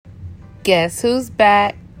Guess who's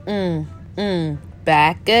back?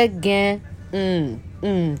 Back again.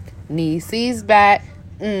 Niecy's back.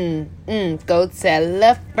 Go tell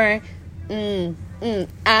a friend.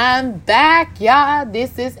 I'm back, y'all.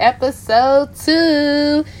 This is episode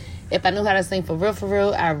 2. If I knew how to sing for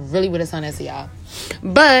real, I really would have sung that to y'all.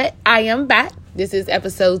 But I am back. This is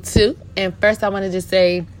episode 2. And first I want to just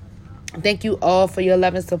say thank you all for your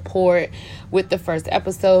love and support with the first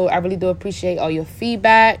episode. I really do appreciate all your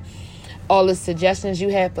feedback, all the suggestions you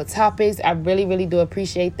have for topics. I really do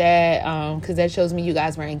appreciate that because that shows me you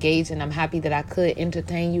guys were engaged, and I'm happy that I could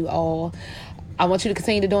entertain you all. I want you to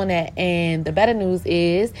continue doing that. And the better news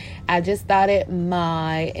is I just started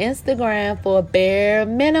my Instagram for Bare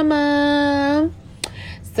Minimum.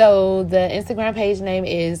 So the Instagram page name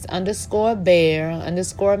is _bare_minimum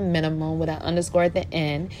with an underscore at the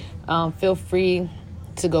end. Feel free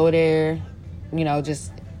to go there.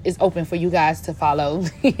 Just it's open for you guys to follow.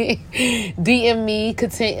 DM me,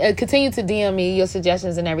 continue to DM me your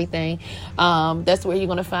suggestions and everything. That's where you're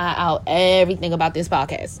going to find out everything about this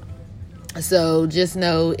podcast. So just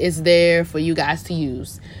know it's there for you guys to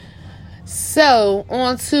use. So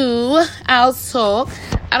on to our talk.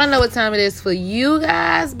 I don't know what time it is for you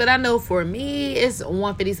guys, but I know for me it's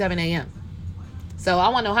 1:57 a.m. So I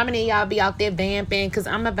want to know how many of y'all be out there vamping, because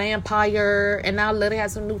I'm a vampire, and I literally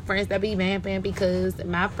have some new friends that be vamping because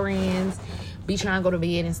my friends be trying to go to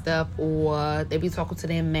bed and stuff, or they be talking to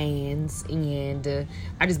their mans, and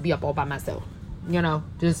I just be up all by myself,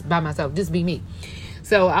 just by myself, just be me.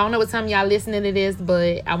 So I don't know what time y'all listening to this,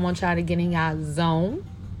 but I want y'all to get in y'all zone,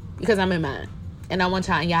 because I'm in mine, and I want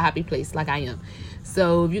y'all in y'all happy place like I am.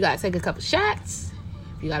 So if you gotta take a couple shots,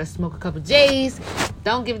 if you gotta smoke a couple J's,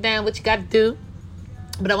 don't give a damn what you gotta do.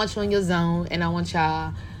 But I want you in your zone, and I want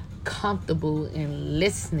y'all comfortable in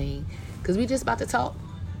listening, because we just about to talk,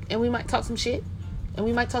 and we might talk some shit, and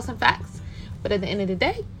we might talk some facts. But at the end of the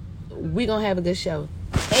day, we gonna have a good show.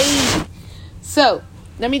 Hey, so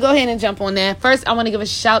let me go ahead and jump on that. First, I want to give a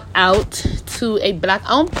shout out to a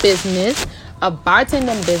Black-owned business, a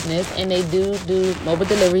bartending business, and they do mobile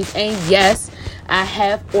deliveries. And yes, I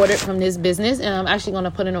have ordered from this business, and I'm actually going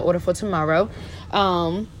to put in an order for tomorrow.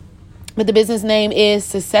 But the business name is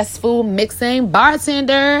Successful Mixing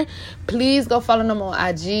Bartender. Please go follow them on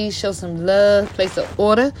IG. Show some love. Place an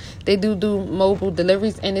order. They do mobile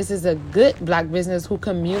deliveries, and this is a good Black business who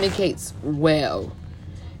communicates well.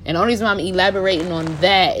 And the only reason why I'm elaborating on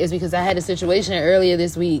that is because I had a situation earlier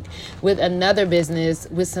this week with another business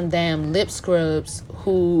with some damn lip scrubs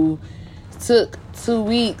who took 2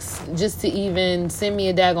 weeks just to even send me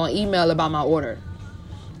a daggone email about my order.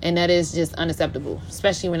 And that is just unacceptable,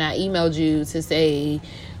 especially when I emailed you to say,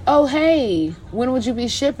 oh, hey, when would you be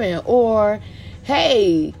shipping? Or,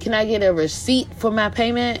 hey, can I get a receipt for my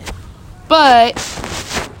payment? But,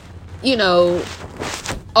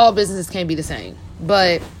 all businesses can't be the same.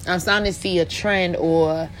 But I'm starting to see a trend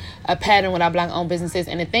or a pattern with our Black-owned businesses.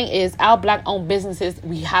 And the thing is, our Black-owned businesses,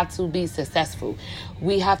 we have to be successful.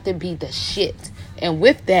 We have to be the shit. And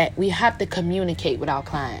with that, we have to communicate with our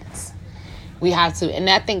clients. We have to. And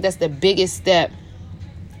I think that's the biggest step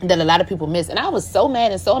that a lot of people miss. And I was so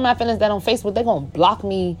mad and so in my feelings that on Facebook, they're going to block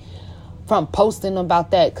me from posting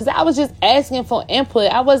about that, because I was just asking for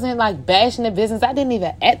input. I wasn't like bashing the business. I didn't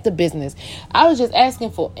even at the business. I was just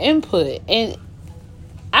asking for input and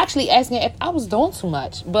actually asking if I was doing too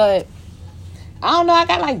much. But I don't know, I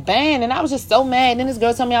got like banned, and I was just so mad. Then this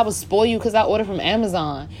girl told me I would spoil you because I ordered from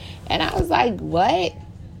Amazon. And I was like, what?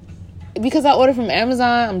 Because I ordered from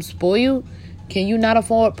Amazon, I'm spoil you? Can you not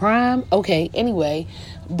afford Prime? Okay, anyway.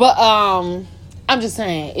 But I'm just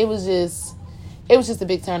saying, it was just a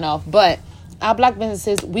big turn off. But our Black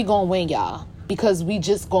businesses, we gonna win, y'all, because we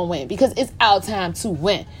just gonna win, because it's our time to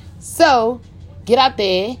win. So get out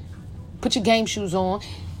there, put your game shoes on,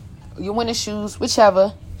 your winning shoes,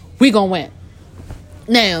 whichever. We gonna win.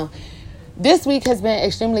 Now, this week has been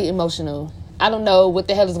extremely emotional. I don't know what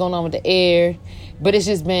the hell is going on with the air, but it's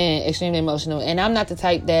just been extremely emotional. And I'm not the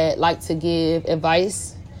type that like to give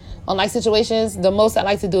advice on life situations. The most I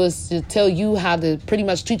like to do is to tell you how to pretty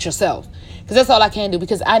much treat yourself, because that's all I can do,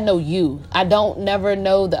 because I know you. I don't never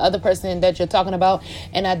know the other person that you're talking about,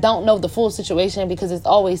 and I don't know the full situation, because it's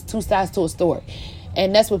always two sides to a story.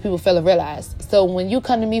 And that's what people fail to realize. So when you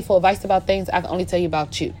come to me for advice about things, I can only tell you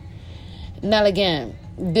about you. Now, again,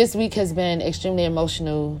 this week has been extremely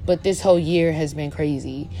emotional, but this whole year has been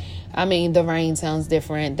crazy. I mean, the rain sounds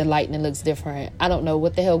different. The lightning looks different. I don't know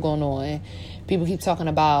what the hell going on. People keep talking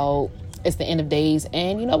about it's the end of days.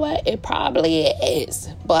 And you know what? It probably is.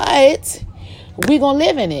 But we're going to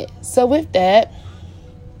live in it. So with that,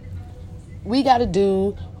 we got to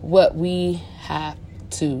do what we have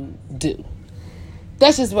to do.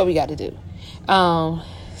 That's just what we got to do.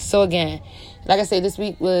 So again, like I said, this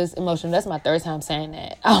week was emotional. That's my third time saying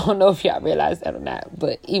that. I don't know if y'all realize that or not,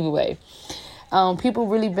 but either way, people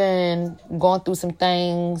really been going through some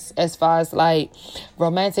things as far as like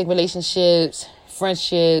romantic relationships,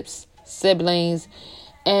 friendships, siblings,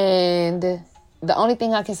 and the only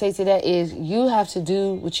thing I can say to that is you have to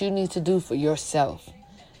do what you need to do for yourself.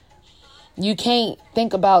 You can't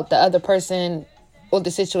think about the other person or the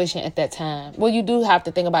situation at that time. Well, you do have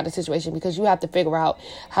to think about the situation because you have to figure out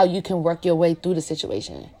how you can work your way through the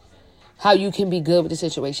situation, how you can be good with the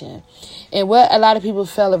situation. And what a lot of people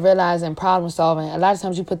fail to realize in problem solving, a lot of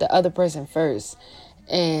times you put the other person first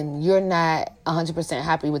and you're not 100%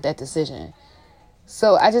 happy with that decision.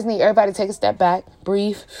 So I just need everybody to take a step back,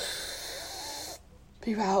 breathe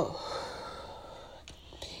out.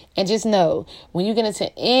 And just know, when you get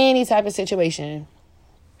into any type of situation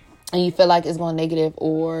and you feel like it's going negative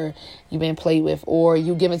or you've been played with or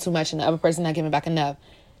you giving too much and the other person not giving back enough,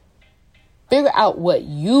 figure out what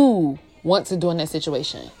you want to do in that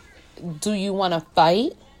situation. Do you want to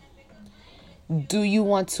fight? Do you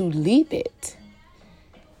want to leave it?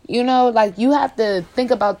 You know, like you have to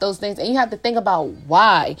think about those things and you have to think about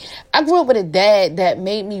why. I grew up with a dad that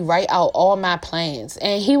made me write out all my plans.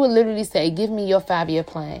 And he would literally say, give me your 5-year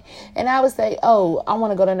plan. And I would say, oh, I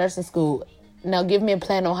want to go to nursing school. Now give me a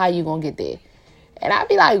plan on how you're going to get there. And I'd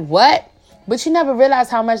be like, what? But you never realize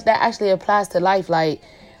how much that actually applies to life. Like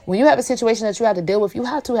when you have a situation that you have to deal with, you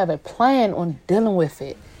have to have a plan on dealing with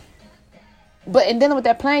it. But in dealing with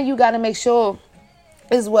that plan, you got to make sure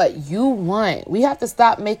is what you want. We have to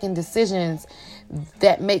stop making decisions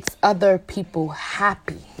that makes other people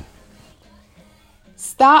happy.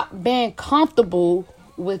 Stop being comfortable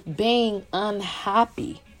with being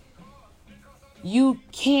unhappy. You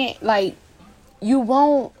can't, like, you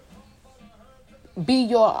won't be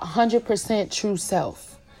your 100% true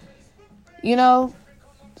self. You know?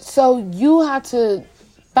 So you have to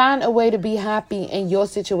find a way to be happy in your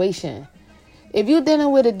situation. If you're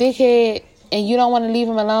dealing with a dickhead and you don't want to leave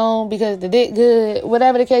him alone because the dick good,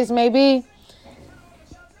 whatever the case may be,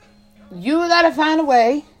 you got to find a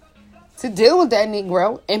way to deal with that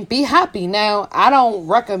Negro and be happy. Now, I don't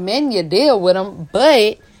recommend you deal with him,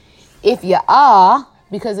 but if you are,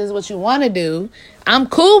 because it's what you want to do, I'm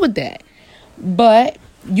cool with that. But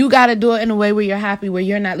you got to do it in a way where you're happy, where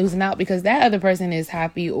you're not losing out because that other person is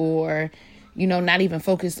happy or, you know, not even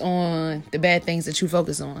focused on the bad things that you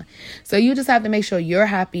focus on. So you just have to make sure you're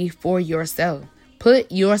happy for yourself.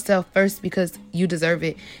 Put yourself first because you deserve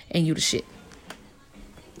it and you the shit.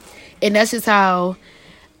 And that's just how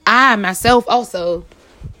I myself also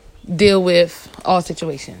deal with all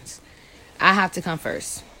situations. I have to come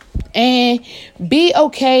first. And be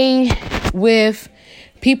okay with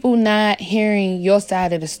people not hearing your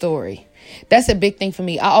side of the story. That's a big thing for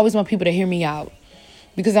me. I always want people to hear me out.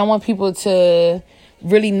 Because I want people to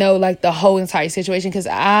really know, like, the whole entire situation. Because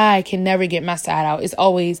I can never get my side out. It's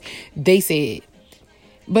always, they said.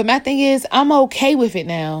 But my thing is, I'm okay with it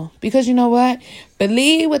now. Because you know what?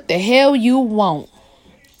 Believe what the hell you want.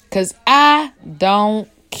 Because I don't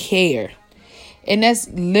care. And that's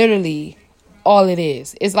literally all it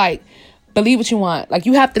is. It's like, believe what you want. Like,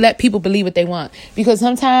 you have to let people believe what they want. Because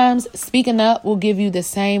sometimes speaking up will give you the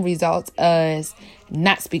same results as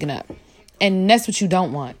not speaking up. And that's what you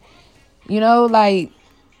don't want. You know, like,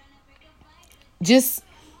 just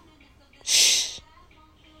shh.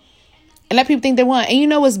 And let people think they want. And you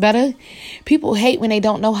know what's better? People hate when they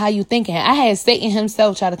don't know how you thinking. I had Satan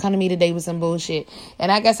himself try to come to me today with some bullshit.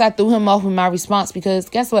 And I guess I threw him off with my response because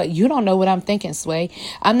guess what? You don't know what I'm thinking, Sway.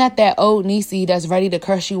 I'm not that old Niecy that's ready to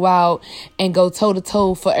curse you out and go toe to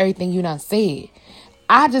toe for everything you done said.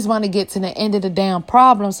 I just want to get to the end of the damn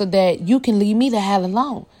problem so that you can leave me the hell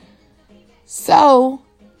alone. So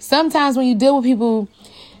sometimes when you deal with people,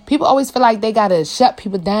 people always feel like they got to shut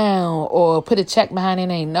people down or put a check behind their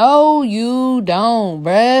name. No, you don't,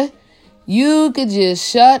 bruh. You could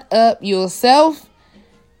just shut up yourself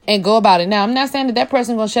and go about it. Now, I'm not saying that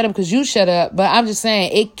person going to shut up because you shut up, but I'm just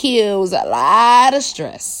saying it kills a lot of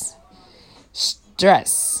stress.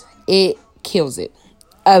 Stress. It kills it.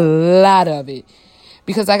 A lot of it.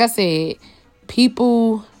 Because like I said,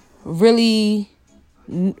 people really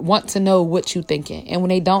want to know what you're thinking. And when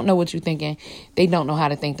they don't know what you're thinking, they don't know how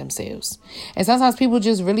to think themselves. And sometimes people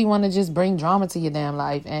just really want to just bring drama to your damn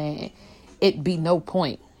life and it be no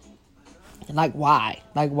point. Like, why?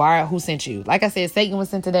 Like, why? Who sent you? Like I said, Satan was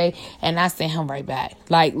sent today and I sent him right back.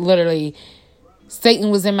 Like, literally, Satan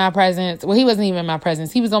was in my presence. Well, he wasn't even in my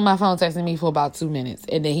presence. He was on my phone texting me for about 2 minutes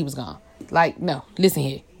and then he was gone. Like, no, listen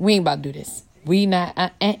here. We ain't about to do this. You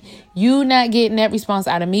not getting that response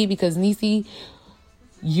out of me because Niecy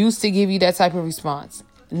used to give you that type of response.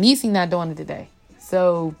 Niecy not doing it today.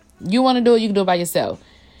 So you want to do it, you can do it by yourself.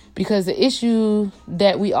 Because the issue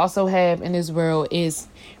that we also have in this world is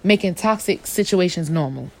making toxic situations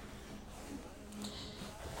normal.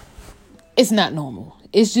 It's not normal.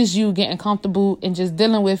 It's just you getting comfortable and just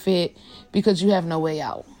dealing with it because you have no way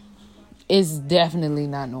out. It's definitely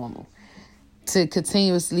not normal to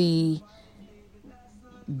continuously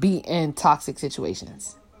be in toxic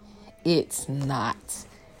situations. It's not.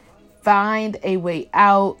 Find a way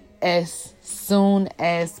out as soon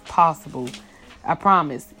as possible. I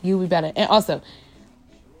promise you'll be better. And also,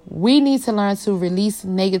 we need to learn to release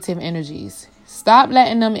negative energies. Stop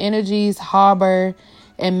letting them energies harbor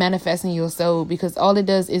and manifest in your soul, because all it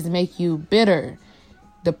does is make you bitter,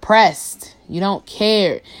 depressed. You don't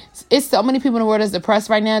care. It's so many people in the world that's depressed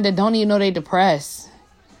right now that don't even know they're depressed.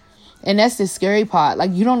 And that's the scary part.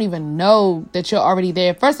 Like, you don't even know that you're already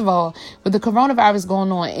there. First of all, with the coronavirus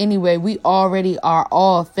going on anyway, we already are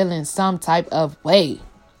all feeling some type of way.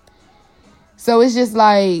 So it's just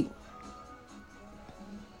like,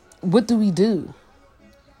 what do we do?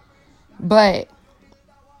 But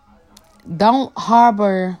don't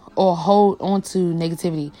harbor or hold on to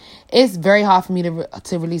negativity. It's very hard for me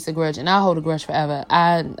to release a grudge, and I'll hold a grudge forever.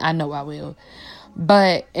 I know I will.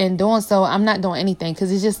 But in doing so, I'm not doing anything,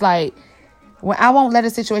 because it's just like, when I won't let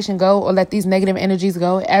a situation go or let these negative energies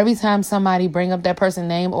go, every time somebody bring up that person's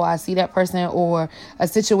name or I see that person or a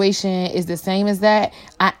situation is the same as that,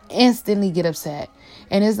 I instantly get upset.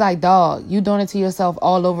 And it's like, dog, you doing it to yourself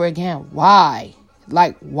all over again. Why?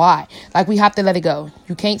 Like, why? Like, we have to let it go.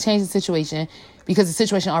 You can't change the situation because the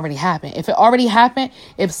situation already happened. If it already happened,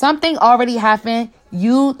 if something already happened,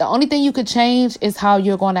 the only thing you could change is how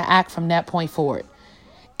you're going to act from that point forward.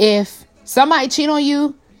 If somebody cheat on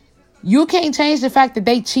you, you can't change the fact that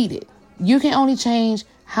they cheated. You can only change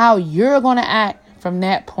how you're going to act from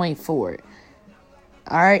that point forward.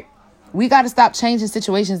 All right. We got to stop changing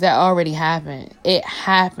situations that already happened. It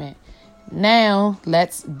happened. Now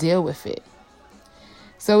let's deal with it.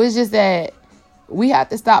 So it's just that we have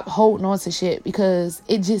to stop holding on to shit, because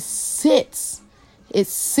it just sits. It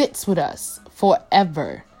sits with us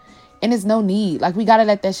forever. And there's no need. Like, we got to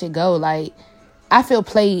let that shit go. Like, I feel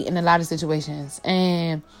played in a lot of situations.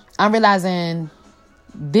 And I'm realizing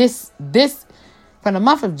this from the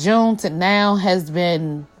month of June to now has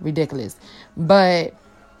been ridiculous. But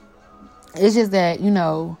it's just that,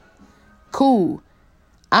 cool.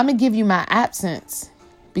 I'm going to give you my absence,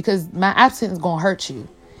 because my absence is going to hurt you.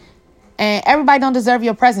 And everybody don't deserve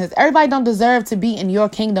your presence. Everybody don't deserve to be in your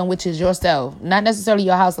kingdom, which is yourself. Not necessarily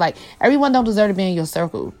your house. Like, everyone don't deserve to be in your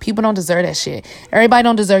circle. People don't deserve that shit. Everybody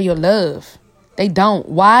don't deserve your love. They don't.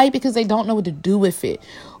 Why? Because they don't know what to do with it.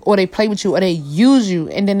 Or they play with you, or they use you,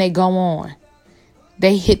 and then they go on.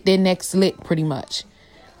 They hit their next lick, pretty much.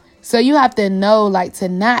 So you have to know, like, to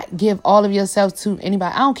not give all of yourself to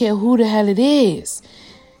anybody. I don't care who the hell it is.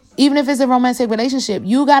 Even if it's a romantic relationship,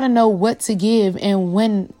 you got to know what to give and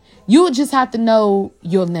when. You just have to know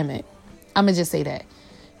your limit. I'm going to just say that.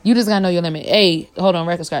 You just got to know your limit. Hey, hold on,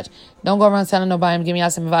 record scratch. Don't go around telling nobody I'm giving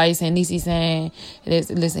y'all some advice. And Niecy saying,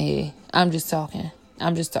 listen here, I'm just talking.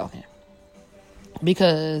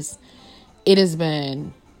 Because it has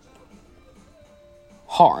been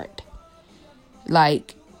hard.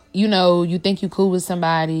 Like, you think you cool with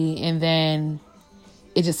somebody and then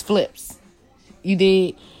it just flips. You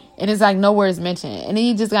did. And it's like no words mentioned. And then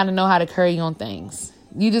you just got to know how to carry on things.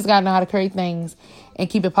 You just got to know how to carry things and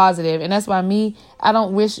keep it positive. And that's why I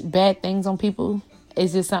don't wish bad things on people.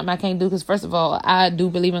 It's just something I can't do. Because first of all, I do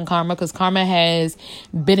believe in karma. Because karma has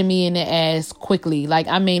bitten me in the ass quickly. Like,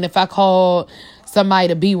 I mean, if I called somebody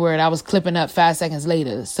the B word, I was clipping up 5 seconds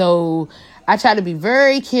later. So I try to be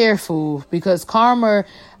very careful, because karma,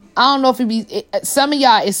 I don't know if some of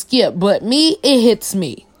y'all is skip, but me, it hits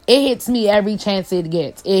me. It hits me every chance it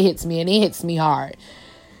gets. It hits me, and it hits me hard.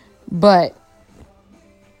 But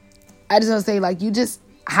I just want to say, like, you just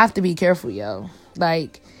have to be careful, yo.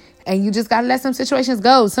 Like, and you just got to let some situations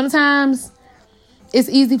go. Sometimes it's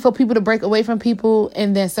easy for people to break away from people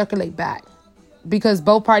and then circulate back, because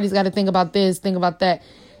both parties got to think about this, think about that.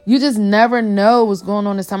 You just never know what's going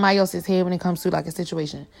on in somebody else's head when it comes to, like, a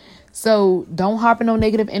situation. So don't harp on no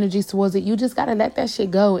negative energies towards it. You just got to let that shit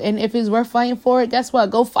go. And if it's worth fighting for it, guess what?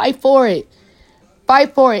 Go fight for it.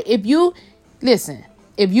 Fight for it. If you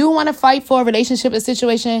want to fight for a relationship, a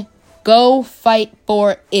situation, go fight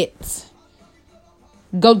for it.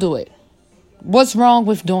 Go do it. What's wrong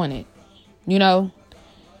with doing it?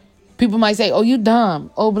 People might say, oh, you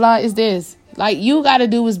dumb. Oh, blah is this. Like, you got to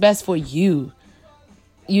do what's best for you.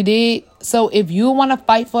 You did. So if you want to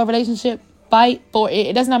fight for a relationship, fight for it.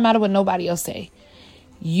 It does not matter what nobody else say.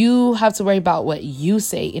 You have to worry about what you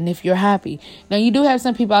say and if you're happy. Now, you do have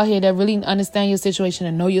some people out here that really understand your situation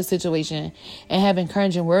and know your situation and have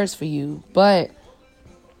encouraging words for you. But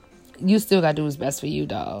you still got to do what's best for you,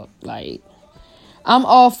 dog. Like, I'm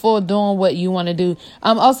all for doing what you want to do.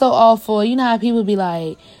 I'm also all for, you know how people be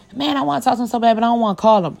like, man, I want to talk to them so bad, but I don't want to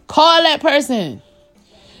call them. Call that person.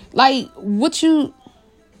 Like, what you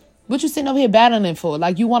sitting over here battling for?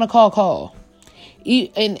 Like, you want to call.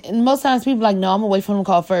 And most times people like, no, I'm going to wait for them to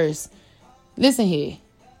call first. Listen here.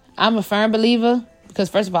 I'm a firm believer because,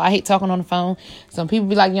 first of all, I hate talking on the phone. Some people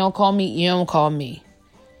be like, you don't call me, you don't call me.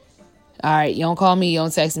 All right, you don't call me, you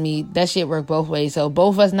don't text me. That shit work both ways. So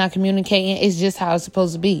both of us not communicating, it's just how it's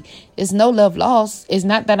supposed to be. It's no love lost. It's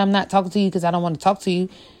not that I'm not talking to you because I don't want to talk to you.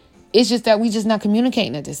 It's just that we just not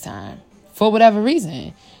communicating at this time. For whatever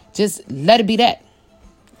reason. Just let it be that.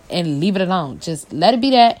 And leave it alone. Just let it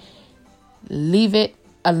be that. Leave it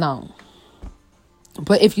alone.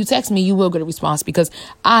 But if you text me, you will get a response because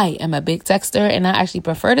I am a big texter and I actually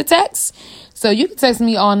prefer to text. So you can text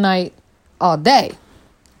me all night, all day.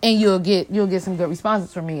 And you'll get some good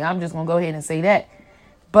responses from me. I'm just going to go ahead and say that.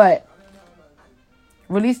 But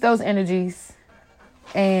release those energies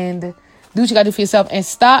and do what you got to do for yourself. And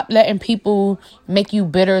stop letting people make you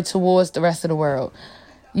bitter towards the rest of the world.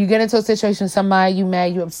 You get into a situation with somebody, you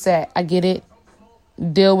mad, you upset. I get it.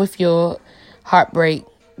 Deal with your heartbreak.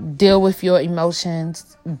 Deal with your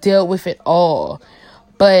emotions. Deal with it all.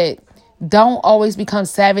 But don't always become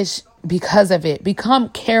savage because of it. Become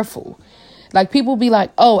careful. Like, people be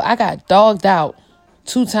like, oh, I got dogged out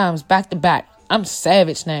 2 times back to back. I'm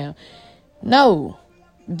savage now. No,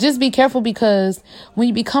 just be careful because when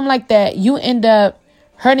you become like that, you end up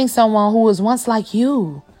hurting someone who was once like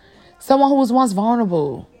you. Someone who was once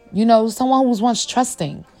vulnerable. You know, someone who was once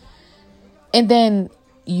trusting. And then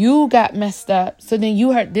you got messed up. So then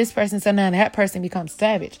you hurt this person. So now that person becomes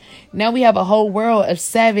savage. Now we have a whole world of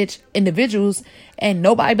savage individuals and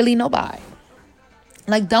nobody believe nobody.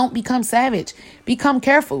 Like, don't become savage. Become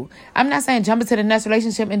careful. I'm not saying jump into the next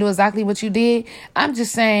relationship and do exactly what you did. I'm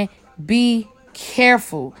just saying be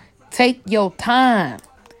careful. Take your time.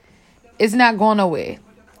 It's not going nowhere.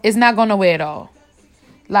 It's not going nowhere at all.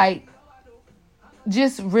 Like,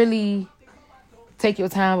 just really take your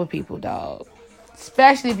time with people, dog.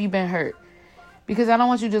 Especially if you've been hurt. Because I don't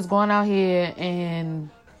want you just going out here and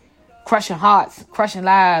crushing hearts, crushing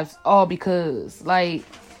lives, all because, like,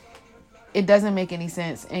 it doesn't make any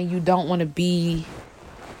sense. And you don't want to be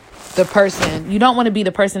the person. You don't want to be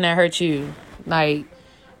the person that hurt you. Like,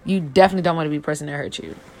 you definitely don't want to be the person that hurt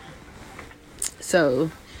you.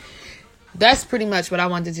 So, that's pretty much what I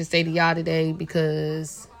wanted to say to y'all today.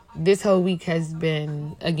 Because this whole week has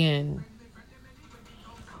been, again,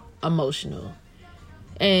 emotional.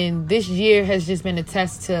 And this year has just been a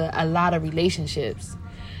test to a lot of relationships.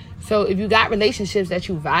 So, if you got relationships that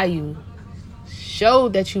you value, show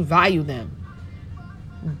that you value them.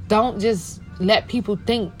 Don't just let people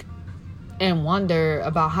think and wonder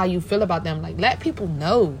about how you feel about them. Like, let people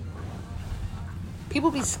know.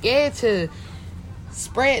 People be scared to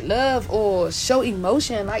spread love or show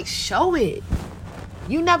emotion. Like, show it.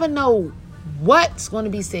 You never know what's going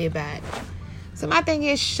to be said back. So my thing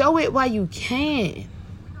is, show it while you can.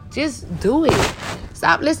 Just do it.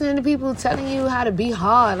 Stop listening to people telling you how to be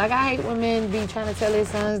hard. Like, I hate when men be trying to tell their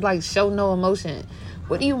sons, like, show no emotion.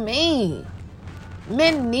 What do you mean?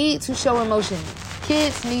 Men need to show emotion.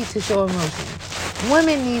 Kids need to show emotion.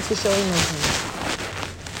 Women need to show emotion.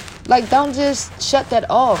 Like, don't just shut that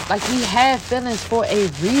off. Like, we have feelings for a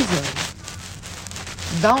reason.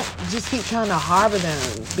 Don't just keep trying to harbor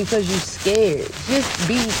them because you're scared. Just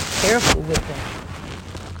be careful with them.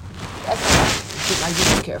 That's all. Like,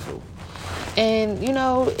 just be careful. And, you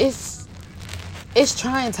know, it's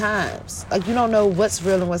trying times. Like, you don't know what's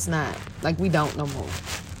real and what's not. Like, we don't no more.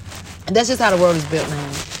 And that's just how the world is built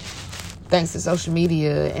now. Thanks to social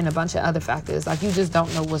media and a bunch of other factors. Like, you just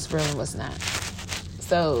don't know what's real and what's not.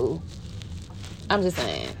 So, I'm just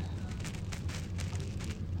saying,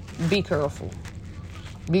 be careful.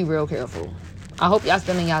 Be real careful. I hope y'all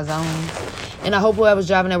still in y'all zones. And I hope whoever's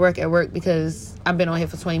driving at work, because I've been on here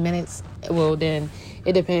for 20 minutes. Well, then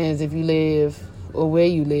it depends if you live or where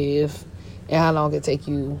you live and how long it take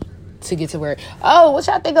you to get to work. Oh, what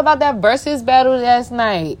y'all think about that versus battle last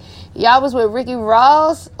night? Y'all was with Ricky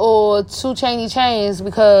Ross or 2 Chainz Chainz?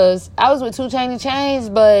 Because I was with 2 Chainz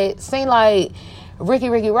Chainz, but it seemed like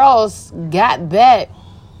Ricky Ross got back.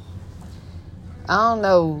 I don't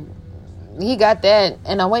know. he got that,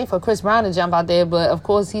 and I'm waiting for Chris Brown to jump out there, but of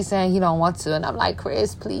course he's saying he don't want to, and I'm like,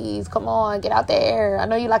 Chris, please, come on, get out there. I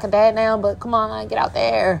know you like a dad now, but come on, get out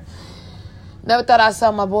there. Never thought I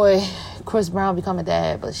saw my boy Chris Brown become a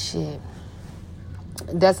dad, but shit,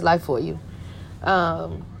 that's life for you.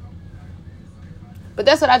 But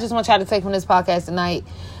that's what I just want y'all to take from this podcast tonight.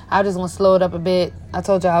 I just want to slow it up a bit. I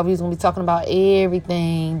told y'all we was going to be talking about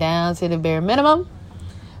everything down to the bare minimum.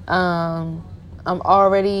 I'm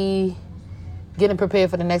already getting prepared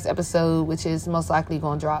for the next episode, which is most likely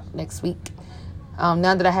going to drop next week.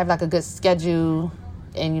 Now that I have like a good schedule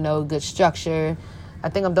and, good structure, I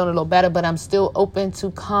think I'm doing a little better, but I'm still open to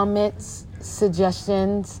comments,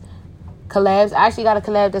 suggestions, collabs. I actually got a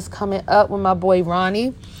collab that's coming up with my boy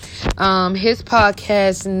Ronnie. His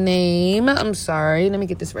podcast name, I'm sorry, let me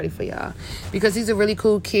get this ready for y'all, because he's a really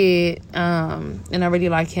cool kid, and I really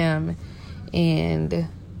like him, and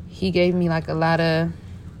he gave me like a lot of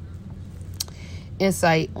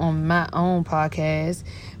insight on my own podcast,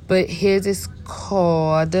 but his is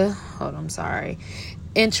called,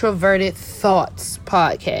 Introverted Thoughts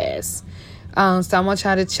Podcast. So I want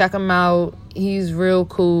y'all to check him out. He's real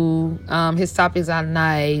cool. His topics are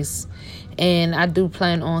nice, and I do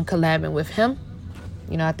plan on collabing with him.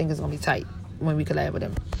 I think it's gonna be tight when we collab with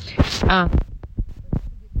him.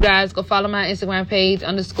 Guys, go follow my Instagram page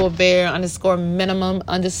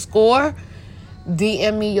 _bare_minimum_.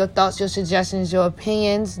 DM me your thoughts, your suggestions, your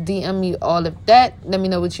opinions. DM me all of that. Let me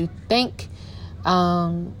know what you think.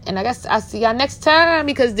 And I guess I'll see y'all next time,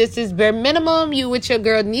 because this is Bare Minimum. You with your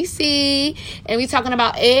girl Nisi, and we talking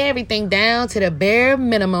about everything down to the bare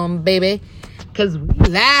minimum, baby, because we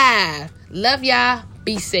live. Love y'all.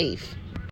 Be safe.